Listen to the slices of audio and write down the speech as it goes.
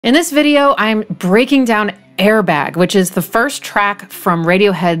In this video, I'm breaking down Airbag, which is the first track from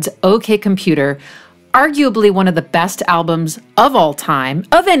Radiohead's OK Computer, arguably one of the best albums of all time,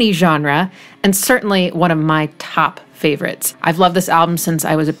 of any genre, and certainly one of my top favorites. I've loved this album since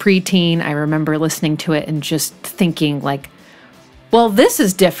I was a preteen. I remember listening to it and just thinking like, well, this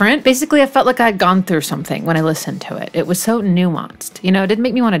is different. Basically, I felt like I'd gone through something when I listened to it. It was so nuanced. You know, it didn't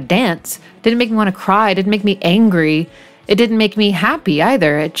make me want to dance. It didn't make me want to cry. It didn't make me angry. It didn't make me happy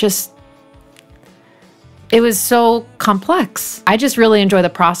either. It was so complex. I just really enjoy the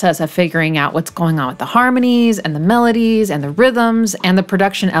process of figuring out what's going on with the harmonies and the melodies and the rhythms and the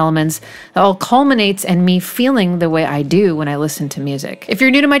production elements that all culminates in me feeling the way I do when I listen to music. If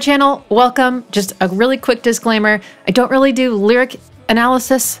you're new to my channel, welcome. Just a really quick disclaimer. I don't really do lyric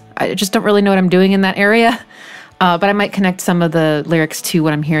analysis. I just don't really know what I'm doing in that area. But I might connect some of the lyrics to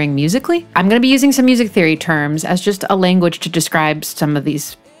what I'm hearing musically. I'm going to be using some music theory terms as just a language to describe some of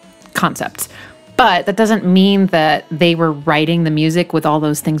these concepts. But that doesn't mean that they were writing the music with all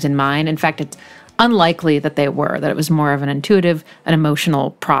those things in mind. In fact, it's unlikely that they were, that it was more of an intuitive and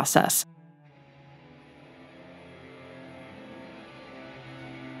emotional process.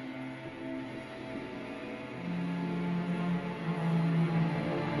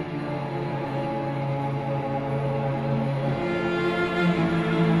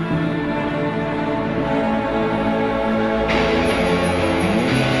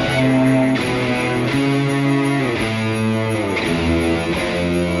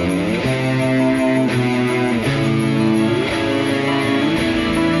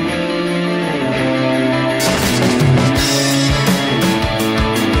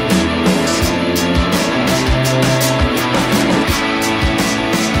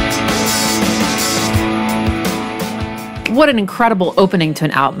 What an incredible opening to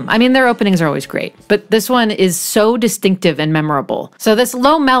an album. I mean, their openings are always great, but this one is so distinctive and memorable. So this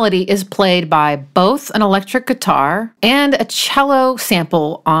low melody is played by both an electric guitar and a cello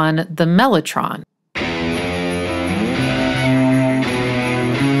sample on the mellotron.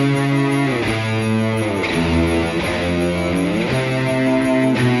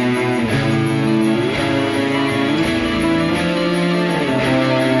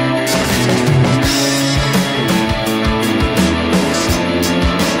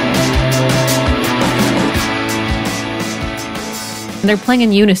 They're playing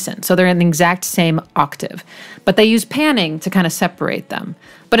in unison, so they're in the exact same octave. But they use panning to kind of separate them.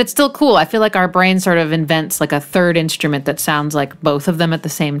 But it's still cool. I feel like our brain sort of invents like a third instrument that sounds like both of them at the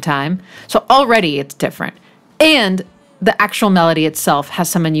same time. So already it's different. And the actual melody itself has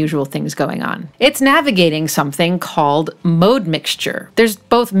some unusual things going on. It's navigating something called mode mixture. There's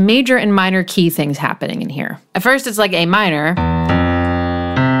both major and minor key things happening in here. At first it's like A minor.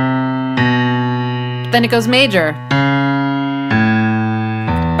 Then it goes major.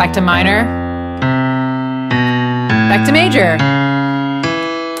 Back to minor, back to major,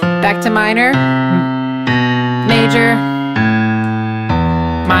 back to minor, major,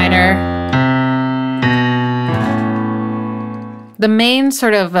 minor. The main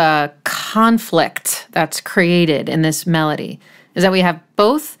sort of conflict that's created in this melody is that we have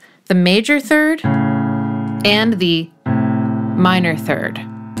both the major third and the minor third.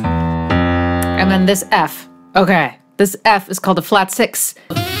 And then this F. Okay, this F is called a flat six.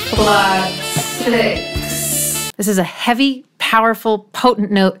 Flat six. This is a heavy, powerful, potent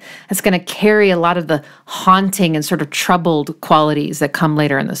note that's going to carry a lot of the haunting and sort of troubled qualities that come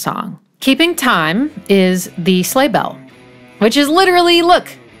later in the song. Keeping time is the sleigh bell, which is literally, look,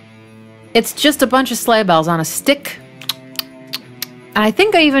 it's just a bunch of sleigh bells on a stick. And I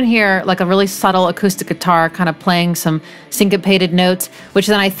think I even hear like a really subtle acoustic guitar kind of playing some syncopated notes, which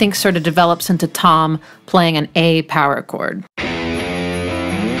then I think sort of develops into Tom playing an A power chord.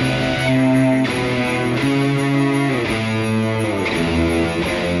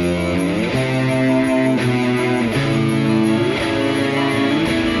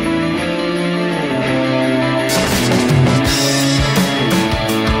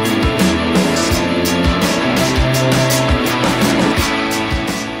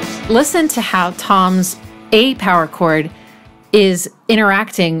 Listen to how Tom's A power chord is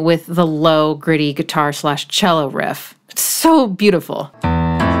interacting with the low, gritty guitar / cello riff. It's so beautiful.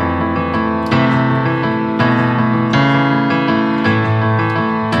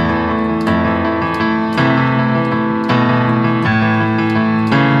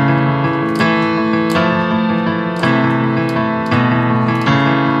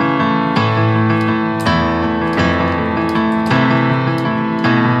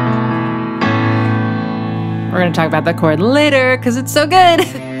 We're going to talk about that chord later because it's so good.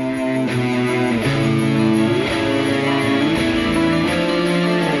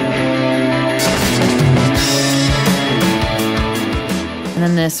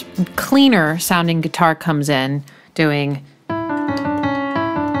 then this cleaner sounding guitar comes in doing...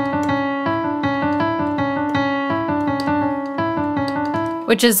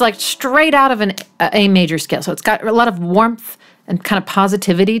 which is like straight out of an A major scale. So it's got a lot of warmth and kind of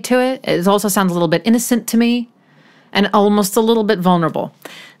positivity to it. It also sounds a little bit innocent to me and almost a little bit vulnerable.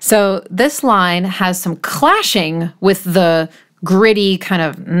 So this line has some clashing with the gritty kind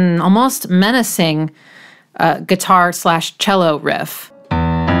of almost menacing guitar / cello riff.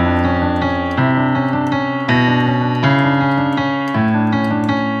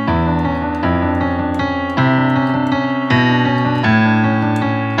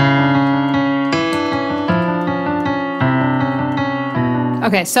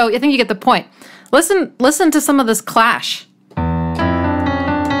 Okay, so I think you get the point. Listen to some of this clash.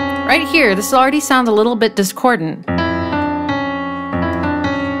 Right here, this already sounds a little bit discordant.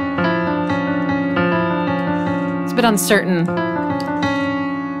 It's a bit uncertain.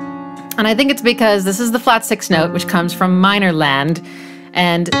 And I think it's because this is the flat 6th note, which comes from minor land,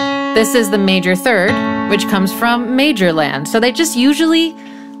 and this is the major 3rd, which comes from major land. So they just usually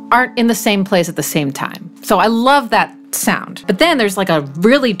aren't in the same place at the same time. So I love that sound. But then there's like a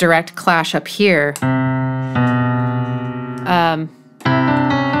really direct clash up here. So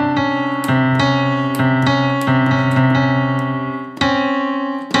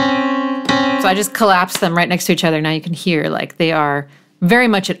I just collapsed them right next to each other. Now you can hear like they are very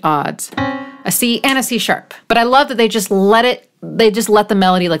much at odds. A C and a C sharp. But I love that they just let the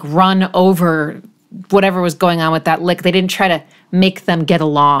melody like run over whatever was going on with that lick. They didn't try to make them get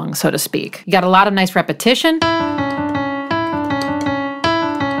along, so to speak. You got a lot of nice repetition.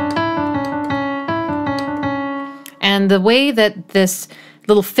 And the way that this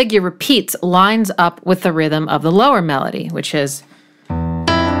little figure repeats lines up with the rhythm of the lower melody, which is...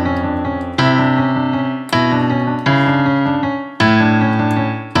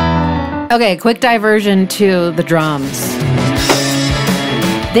 Okay, quick diversion to the drums.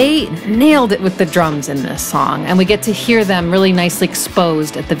 They nailed it with the drums in this song, and we get to hear them really nicely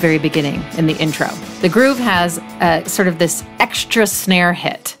exposed at the very beginning in the intro. The groove has sort of this extra snare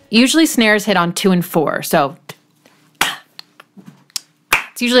hit. Usually snares hit on 2 and 4, so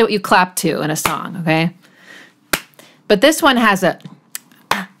it's usually what you clap to in a song, okay? But this one has a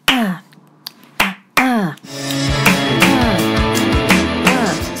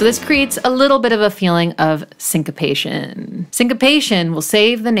So this creates a little bit of a feeling of syncopation. Syncopation will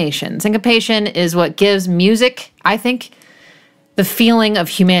save the nation. Syncopation is what gives music, I think, the feeling of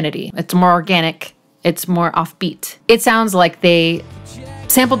humanity. It's more organic, it's more offbeat. It sounds like they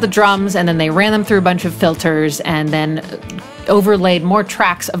sampled the drums and then they ran them through a bunch of filters and then overlaid more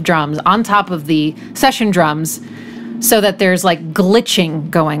tracks of drums on top of the session drums so that there's like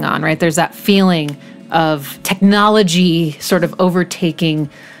glitching going on, right? There's that feeling of technology sort of overtaking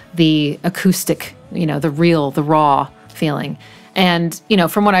the acoustic, you know, the real, the raw feeling. And, you know,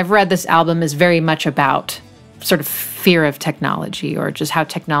 from what I've read, this album is very much about sort of fear of technology or just how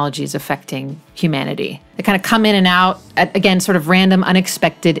technology is affecting humanity. They kind of come in and out at, again, sort of random,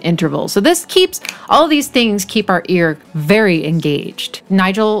 unexpected intervals. So this keeps, all of these things keep our ear very engaged.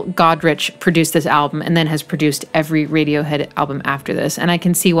 Nigel Godrich produced this album and then has produced every Radiohead album after this. And I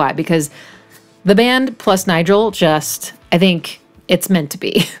can see why, because the band plus Nigel just, I think it's meant to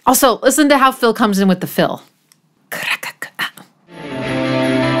be. Also, listen to how Phil comes in with the fill.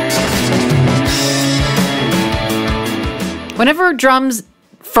 Whenever drums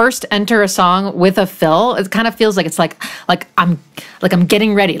first enter a song with a fill, it kind of feels like it's like I'm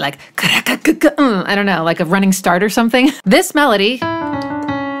getting ready, like I don't know, like a running start or something. This melody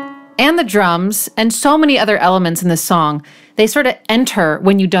and the drums and so many other elements in this song, they sort of enter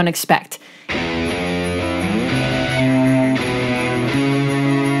when you don't expect.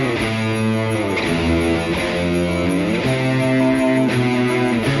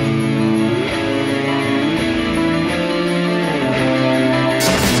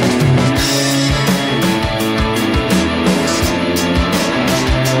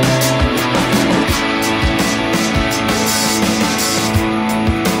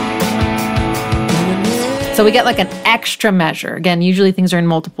 So we get like an extra measure. Again, usually things are in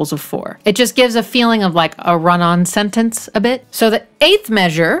multiples of 4. It just gives a feeling of like a run-on sentence a bit. So the 8th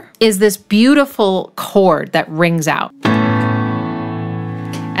measure is this beautiful chord that rings out.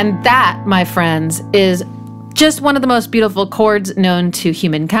 And that, my friends, is just one of the most beautiful chords known to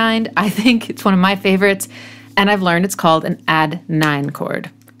humankind. I think it's one of my favorites. And I've learned it's called an add 9 chord.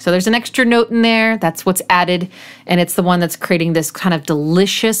 So there's an extra note in there. That's what's added. And it's the one that's creating this kind of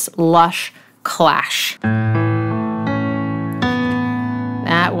delicious, lush clash.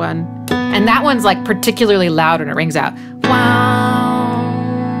 That one. And that one's like particularly loud when it rings out. Wow.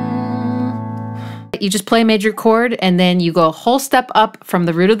 You just play a major chord, and then you go a whole step up from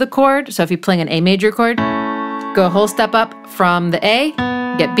the root of the chord. So if you're playing an A major chord, go a whole step up from the A,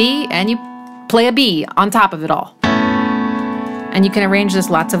 get B, and you play a B on top of it all. And you can arrange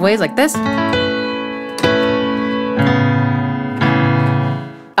this lots of ways, like this.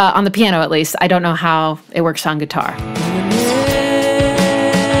 On the piano, at least. I don't know how it works on guitar.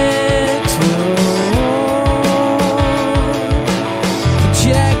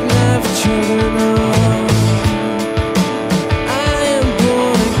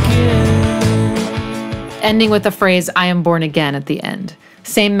 Ending with the phrase, I am born again at the end.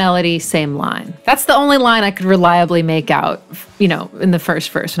 Same melody, same line. That's the only line I could reliably make out, you know, in the first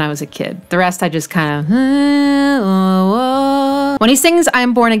verse when I was a kid. The rest I just kind of... When he sings I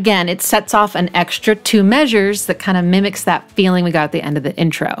am born again, it sets off an extra 2 measures that kind of mimics that feeling we got at the end of the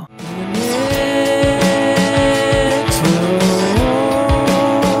intro.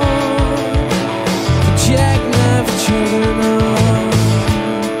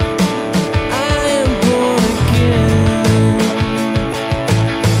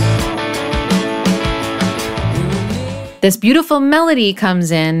 This beautiful melody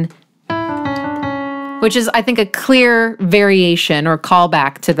comes in, which is, I think, a clear variation or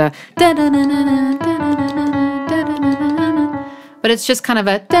callback to the but it's just kind of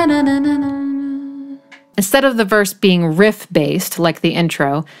a instead of the verse being riff-based like the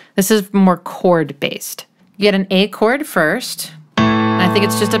intro, this is more chord-based. You get an A chord first. I think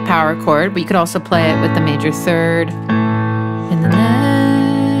it's just a power chord, but you could also play it with the major third. And the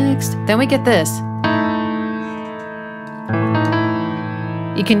next, then we get this.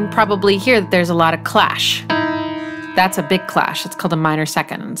 You can probably hear that there's a lot of clash. That's a big clash. It's called a minor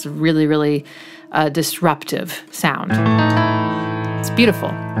second. It's a really, really disruptive sound. It's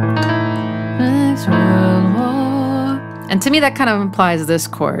beautiful. Next World War. And to me, that kind of implies this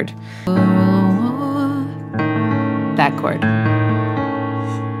chord. That chord.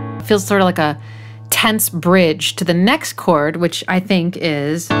 It feels sort of like a tense bridge to the next chord, which I think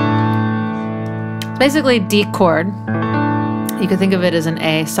is basically a D chord. You could think of it as an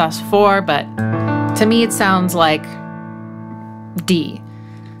A sus4, but to me it sounds like D.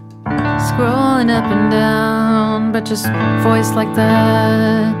 Scrolling up and down, but just voiced like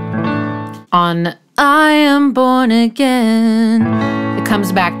that. On I am born again, it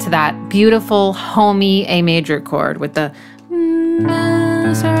comes back to that beautiful, homey A major chord with the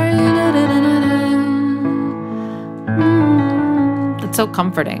it's so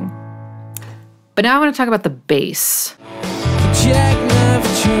comforting. But now I want to talk about the bass.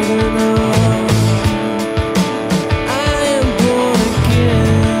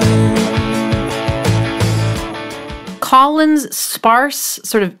 Collins' sparse,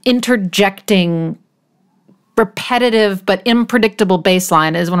 sort of interjecting, repetitive but unpredictable bass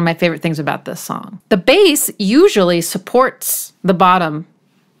line is one of my favorite things about this song. The bass usually supports the bottom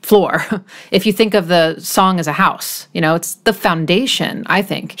floor. If you think of the song as a house, you know, it's the foundation, I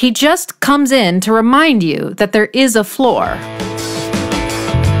think. He just comes in to remind you that there is a floor.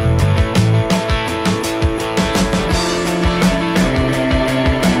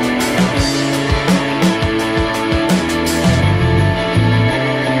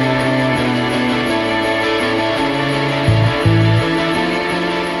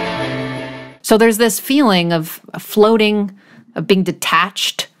 So there's this feeling of floating, of being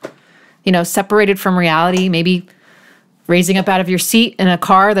detached, you know, separated from reality, maybe raising up out of your seat in a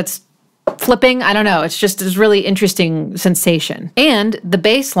car that's flipping. I don't know. It's just this really interesting sensation. And the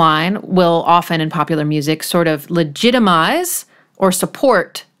bass line will often in popular music sort of legitimize or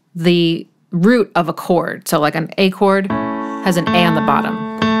support the root of a chord. So like an A chord has an A on the bottom.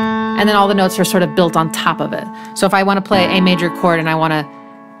 And then all the notes are sort of built on top of it. So if I want to play A major chord and I want to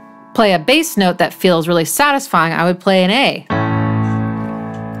play a bass note that feels really satisfying, I would play an A.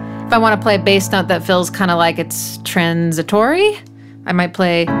 If I want to play a bass note that feels kind of like it's transitory, I might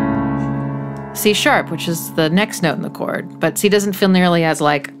play C sharp, which is the next note in the chord. But C doesn't feel nearly as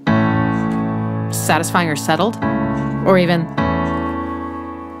like satisfying or settled, or even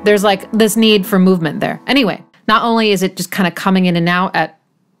there's like this need for movement there. Anyway, not only is it just kind of coming in and out at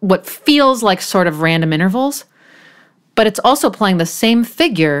what feels like sort of random intervals, but it's also playing the same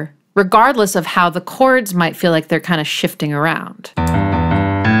figure regardless of how the chords might feel like they're kind of shifting around.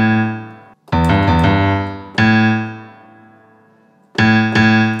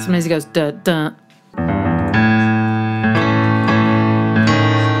 Sometimes he goes duh duh.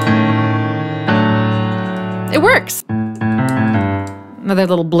 It works. Another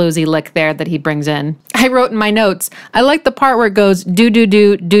little bluesy lick there that he brings in. I wrote in my notes, I like the part where it goes do do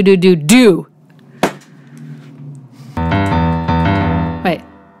do do do do do. Wait.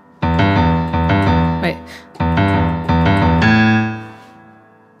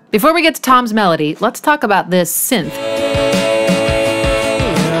 Before we get to Tom's melody, let's talk about this synth.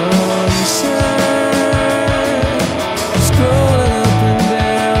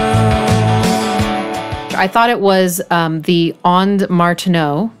 I thought it was the Ond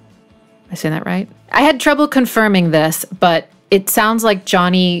Martineau. Am I saying that right? I had trouble confirming this, but it sounds like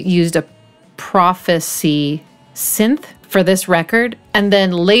Johnny used a Prophecy synth for this record, and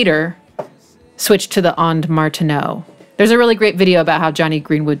then later switched to the Ond Martineau. There's a really great video about how Johnny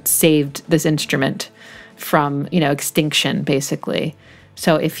Greenwood saved this instrument from, extinction, basically.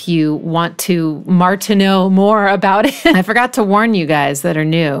 So if you want to Martineau more about it, I forgot to warn you guys that are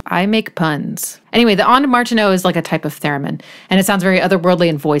new. I make puns. Anyway, the Ond Martineau is like a type of theremin, and it sounds very otherworldly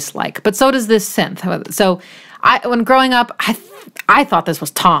and voice-like, but so does this synth. So when growing up, I thought this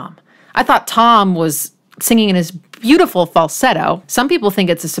was Tom. I thought Tom was singing in his beautiful falsetto. Some people think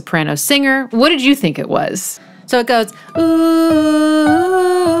it's a soprano singer. What did you think it was? So it goes, ooh,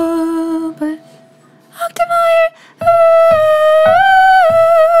 but Octavire, ooh.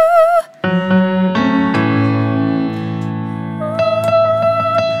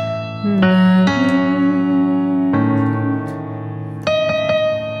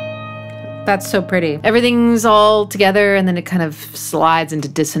 That's so pretty. Everything's all together, and then it kind of slides into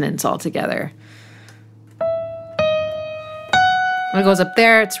dissonance altogether. When it goes up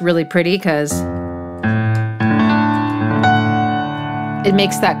there, it's really pretty because it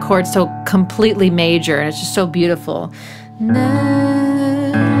makes that chord so completely major, and it's just so beautiful. Next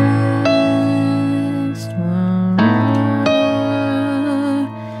one.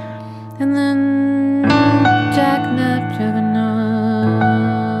 And then Jack Nap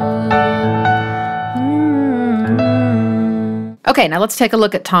Okay, now let's take a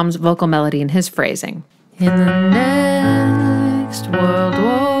look at Tom's vocal melody and his phrasing. In the next World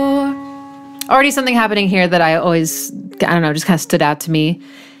War. Already something happening here that I always, just kind of stood out to me,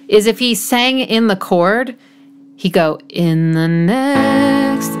 is if he sang in the chord, he'd go, in the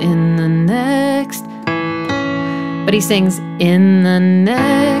next, but he sings, in the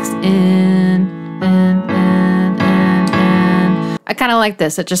next, I kind of like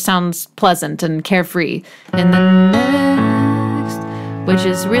this. It just sounds pleasant and carefree. In the next, which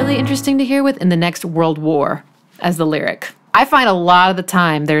is really interesting to hear with in the next World War as the lyric. I find a lot of the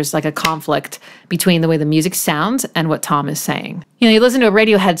time there's like a conflict between the way the music sounds and what Tom is saying. You listen to a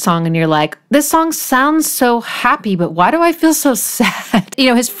Radiohead song and you're like, this song sounds so happy, but why do I feel so sad?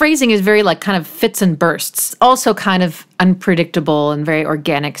 His phrasing is very kind of fits and bursts, also kind of unpredictable and very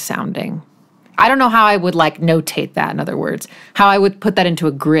organic sounding. I don't know how I would notate that, in other words, how I would put that into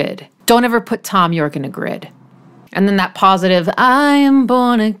a grid. Don't ever put Tom York in a grid. And then that positive, I am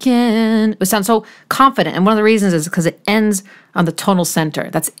born again, it sounds so confident. And one of the reasons is because it ends on the tonal center.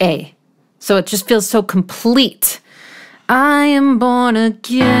 That's A. So it just feels so complete. I am born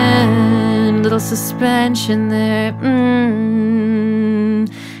again, little suspension there. And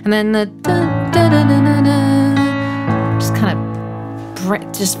then the da-da-da-da-da, just kind of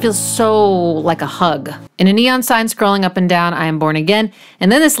just feels so like a hug. In a neon sign scrolling up and down, I am born again.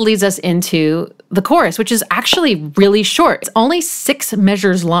 And then this leads us into the chorus, which is actually really short. It's only 6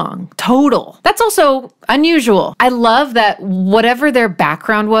 measures long, total. That's also unusual. I love that whatever their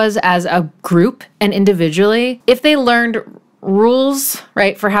background was as a group and individually, if they learned rules,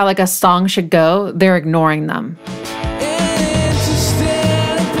 right, for how a song should go, they're ignoring them.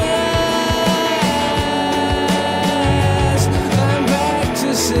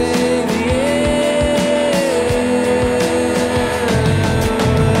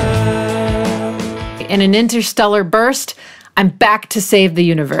 In an interstellar burst, I'm back to save the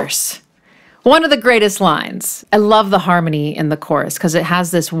universe. One of the greatest lines. I love the harmony in the chorus because it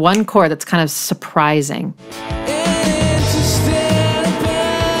has this one chord that's kind of surprising.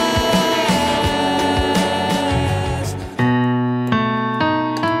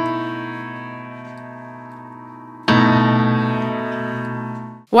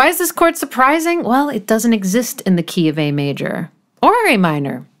 Why is this chord surprising? Well, it doesn't exist in the key of A major or A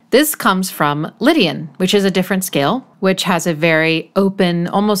minor. This comes from Lydian, which is a different scale, which has a very open,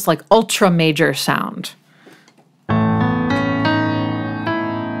 almost like ultra major sound. I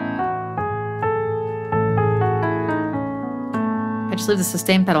just leave the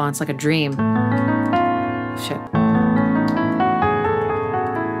sustain pedal on, it's like a dream. Shit.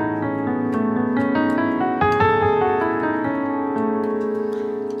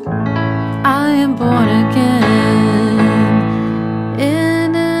 I am born again.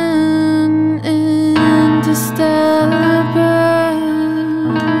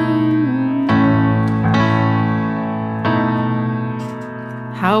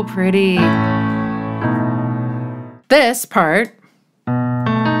 How pretty. This part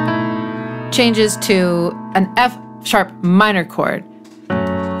changes to an F sharp minor chord.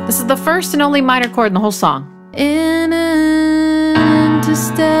 This is the first and only minor chord in the whole song. In an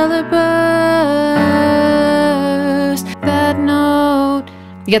interstellar burst, that note.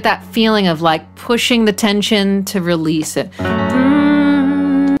 You get that feeling of like pushing the tension to release it.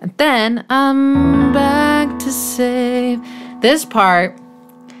 And then I'm back to save. This part,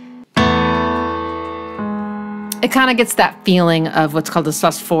 it kind of gets that feeling of what's called a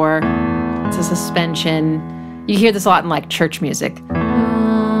sus4. It's a suspension. You hear this a lot in like church music.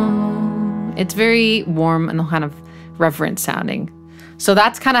 It's very warm and kind of reverent sounding. So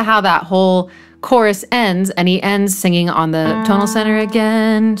that's kind of how that whole chorus ends, and he ends singing on the tonal center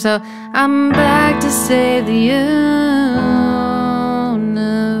again. So I'm back to save the universe.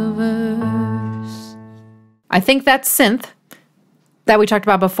 I think that synth that we talked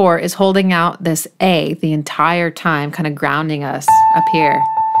about before is holding out this A the entire time, kind of grounding us up here.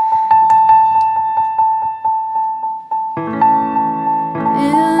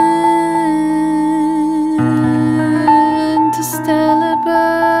 Interstellar burst,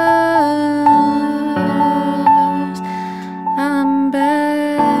 I'm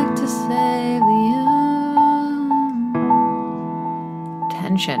back to save you.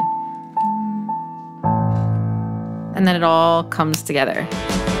 Tension. And then it all comes together.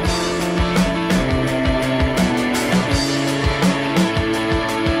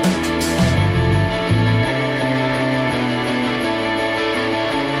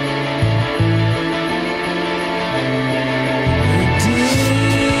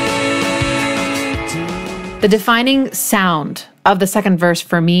 The defining sound of the second verse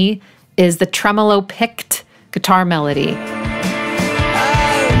for me is the tremolo picked guitar melody.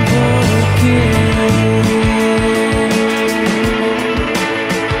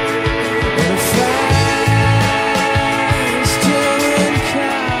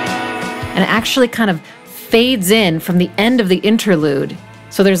 And it actually kind of fades in from the end of the interlude.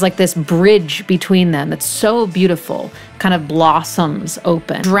 So there's like this bridge between them that's so beautiful, kind of blossoms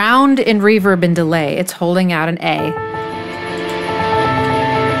open. Drowned in reverb and delay, it's holding out an A.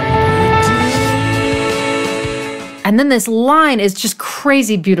 And then this line is just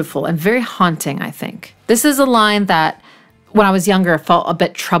crazy beautiful and very haunting, I think. This is a line that, when I was younger, felt a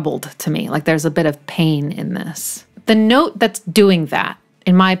bit troubled to me, like there's a bit of pain in this. The note that's doing that,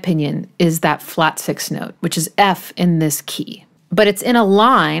 in my opinion, is that flat 6 note, which is F in this key. But it's in a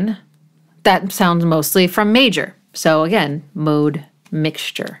line that sounds mostly from major. So again, mode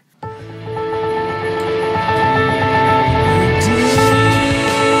mixture.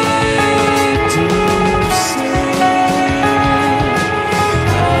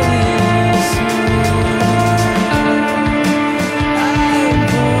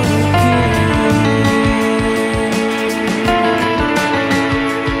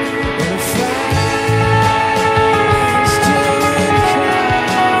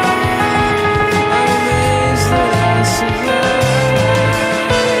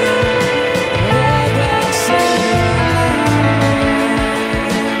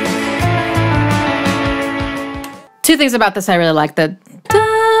 Two things about this I really like. The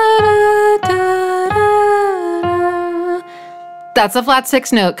that's a flat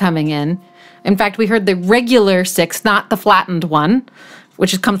 6 note coming in. In fact, we heard the regular 6, not the flattened one,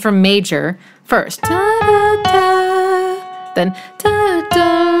 which comes from major first. Then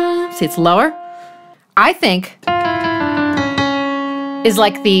see, it's lower. I think is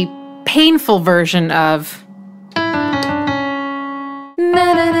like the painful version of.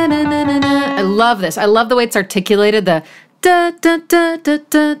 I love this. I love the way it's articulated, the da da da da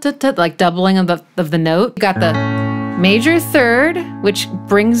da da da, like doubling of the note. You got the major third, which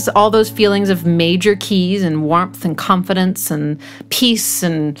brings all those feelings of major keys and warmth and confidence and peace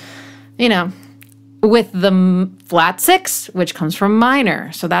and, you know, with the flat 6, which comes from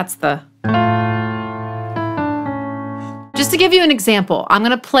minor. So that's the. Just to give you an example, I'm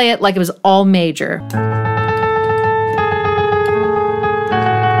going to play it like it was all major.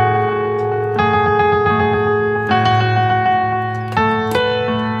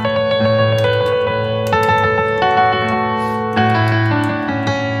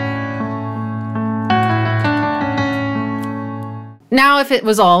 Now, if it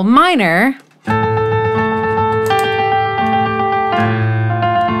was all minor,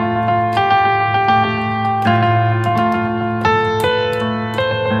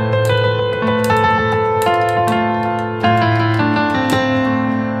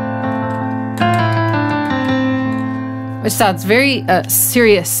 which sounds very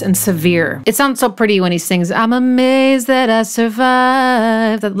serious and severe. It sounds so pretty when he sings, "I'm amazed that I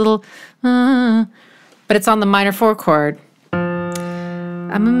survived," that little, but it's on the minor 4 chord.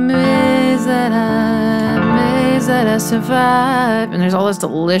 I'm amazed that I survived. And there's all this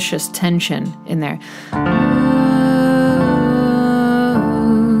delicious tension in there.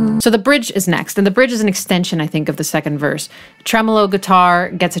 So the bridge is next, and the bridge is an extension, I think, of the second verse. Tremolo guitar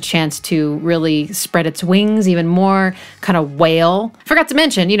gets a chance to really spread its wings even more, kind of wail. Forgot to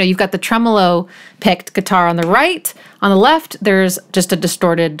mention, you've got the tremolo picked guitar on the right. On the left, there's just a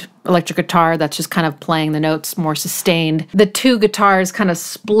distorted electric guitar that's just kind of playing the notes more sustained. The two guitars kind of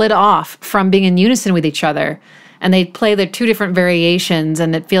split off from being in unison with each other. And they play their two different variations,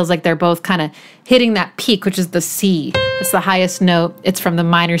 and it feels like they're both kind of hitting that peak, which is the C. It's the highest note. It's from the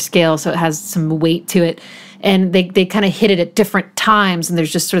minor scale, so it has some weight to it. And they kind of hit it at different times, and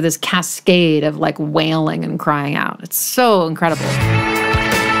there's just sort of this cascade of like wailing and crying out. It's so incredible.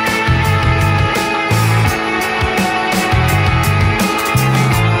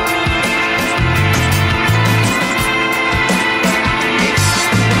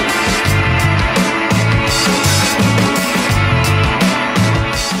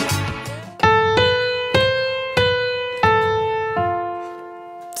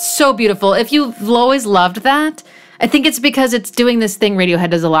 So beautiful. If you've always loved that, I think it's because it's doing this thing Radiohead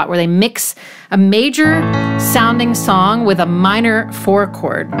does a lot, where they mix a major sounding song with a minor 4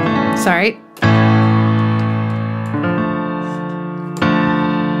 chord. Sorry.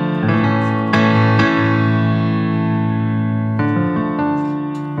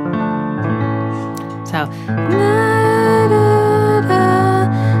 So.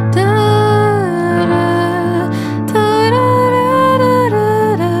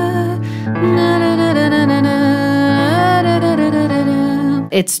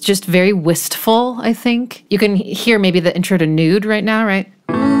 It's just very wistful, I think. You can hear maybe the intro to Nude right now, right?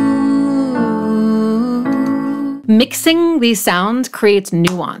 Mixing these sounds creates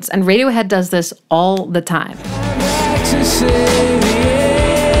nuance, and Radiohead does this all the time.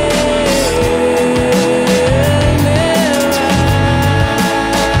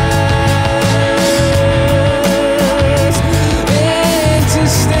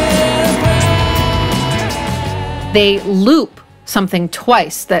 They loop something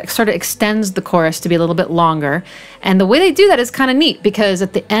twice that sort of extends the chorus to be a little bit longer. And the way they do that is kind of neat, because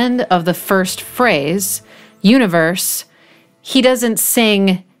at the end of the first phrase, universe, he doesn't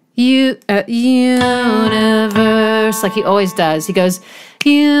sing universe like he always does. He goes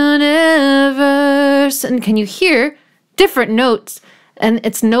universe, and can you hear different notes? And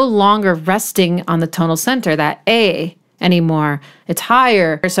it's no longer resting on the tonal center, that A, anymore. It's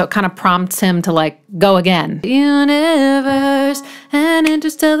higher, so it kind of prompts him to like go again. Universe, an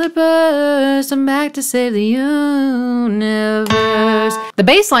interstellar burst, I'm back to save the universe. The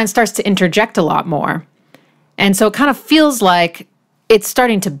bass line starts to interject a lot more, and so it kind of feels like it's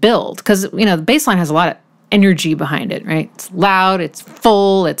starting to build, because the bass line has a lot of energy behind it, right? It's loud, it's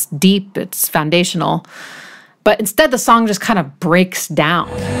full, it's deep, it's foundational. But instead, the song just kind of breaks down.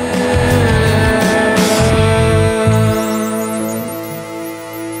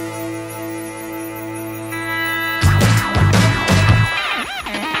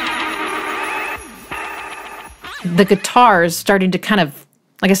 The guitars starting to kind of,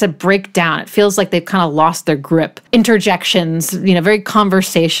 like I said, break down. It feels like they've kind of lost their grip. Interjections, very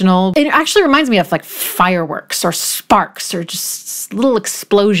conversational. It actually reminds me of like fireworks or sparks or just little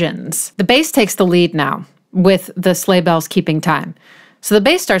explosions. The bass takes the lead now with the sleigh bells keeping time. So the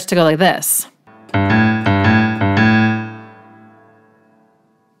bass starts to go like this.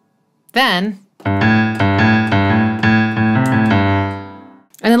 Then,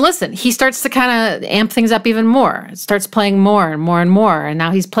 and then listen, he starts to kind of amp things up even more. It starts playing more and more and more, and now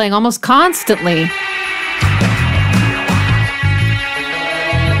he's playing almost constantly.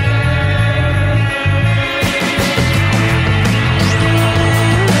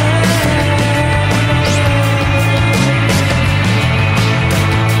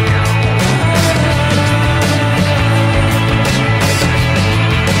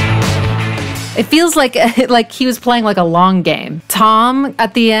 It feels like he was playing like a long game. Tom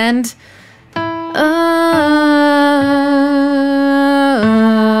at the end,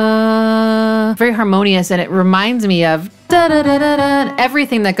 very harmonious, and it reminds me of da-da-da-da-da,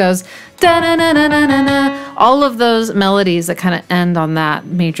 everything that goes da-da-da-da-da-da, all of those melodies that kind of end on that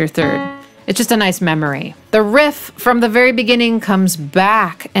major third. It's just a nice memory. The riff from the very beginning comes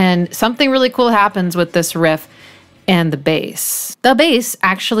back, and something really cool happens with this riff and the bass. The bass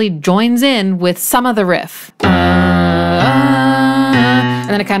actually joins in with some of the riff. And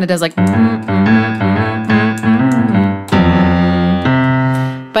then it kind of does like...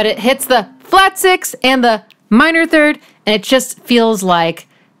 But it hits the flat six and the minor third, and it just feels like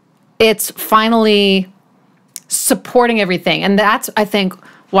it's finally supporting everything. And that's, I think,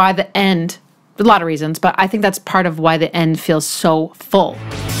 why the end, a lot of reasons, but I think that's part of why the end feels so full.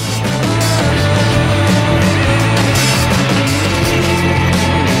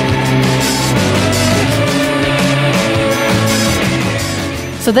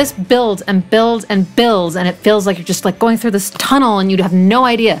 So this builds and builds and builds, and it feels like you're just like going through this tunnel and you have no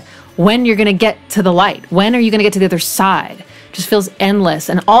idea when you're gonna get to the light. When are you gonna get to the other side? It just feels endless.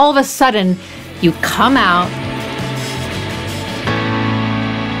 And all of a sudden, you come out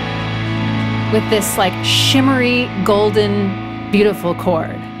with this like shimmery, golden, beautiful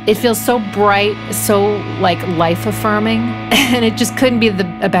chord. It feels so bright, so like life-affirming, and it just couldn't be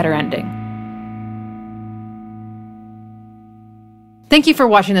a better ending. Thank you for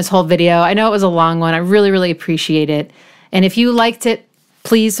watching this whole video. I know it was a long one. I really, really appreciate it. And if you liked it,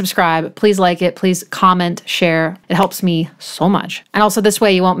 please subscribe, please like it, please comment, share. It helps me so much. And also this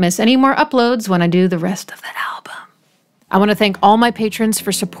way you won't miss any more uploads when I do the rest of the album. I want to thank all my patrons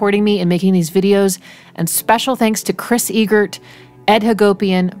for supporting me in making these videos, and special thanks to Chris Egert, Ed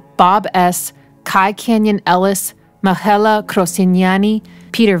Hagopian, Bob S., Kai Canyon Ellis, Mahela Crosignani,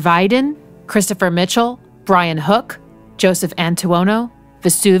 Peter Viden, Christopher Mitchell, Brian Hook, Joseph Antuono,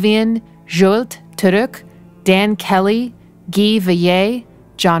 Vesuvian, Jolt Turuk, Dan Kelly, Guy Veillet,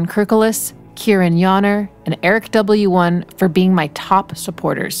 John Kirklis, Kieran Yonner, and Eric W1 for being my top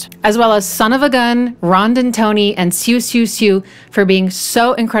supporters, as well as Son of a Gun, Rondon Tony, and Siu Siu Siu for being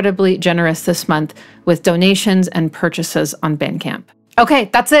so incredibly generous this month with donations and purchases on Bandcamp. Okay,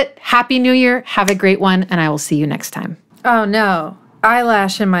 that's it. Happy New Year. Have a great one, and I will see you next time. Oh no,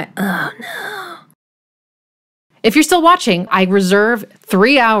 eyelash in my, oh no. If you're still watching, I reserve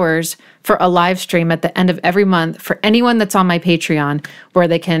 3 hours for a live stream at the end of every month for anyone that's on my Patreon, where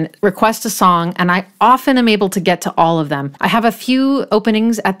they can request a song, and I often am able to get to all of them. I have a few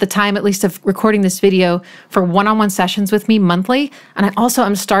openings at the time, at least of recording this video, for one-on-one sessions with me monthly, and I also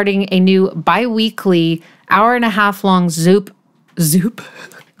am starting a new bi-weekly, hour-and-a-half-long Zoop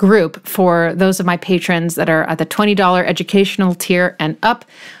group for those of my patrons that are at the $20 educational tier and up,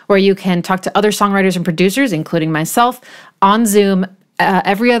 where you can talk to other songwriters and producers, including myself, on Zoom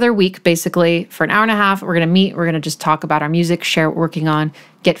every other week, basically, for an hour and a half. We're going to meet, we're going to just talk about our music, share what we're working on,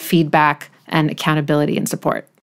 get feedback and accountability and support.